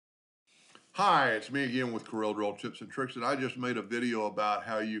Hi, it's me again with Corel Draw Tips and Tricks, and I just made a video about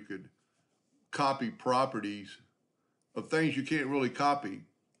how you could copy properties of things you can't really copy,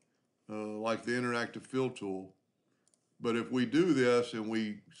 like the interactive fill tool. But if we do this and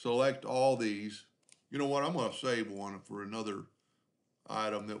we select all these, you know what, I'm going to save one for another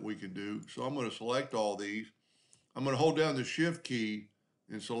item that we can do. So I'm going to select all these. I'm going to hold down the Shift key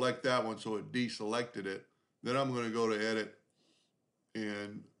and select that one so it deselected it. Then I'm going to go to Edit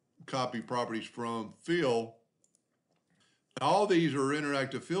and copy properties from Fill. All these are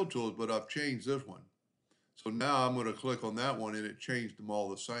interactive fill tools, but I've changed this one. So now I'm going to click on that one and it changed them all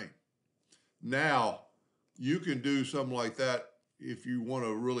the same. Now you can do something like that if you want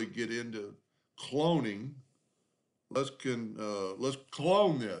to really get into cloning. Let's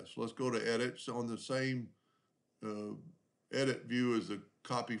clone this. Let's go to edit. It's on the same edit view as the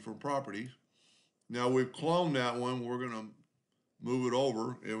copy from properties. Now we've cloned that one. We're going to move it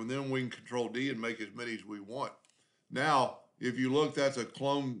over, and then we can Control D and make as many as we want. Now, if you look, that's a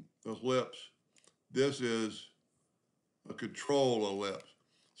clone ellipse. This is a control ellipse.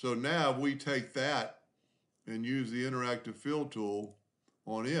 So now if we take that and use the interactive fill tool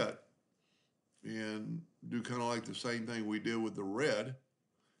on it and do kind of like the same thing we did with the red,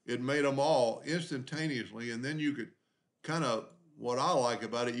 it made them all instantaneously. And then you could kind of, what I like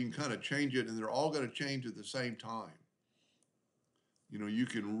about it, you can kind of change it and they're all going to change at the same time. You know, you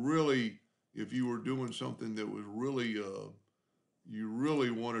can really, if you were doing something that was really, you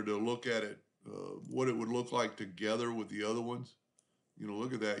really wanted to look at it, what it would look like together with the other ones. You know,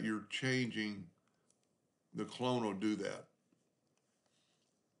 look at that. You're changing, the clone will do that.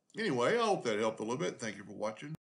 Anyway, I hope that helped a little bit. Thank you for watching.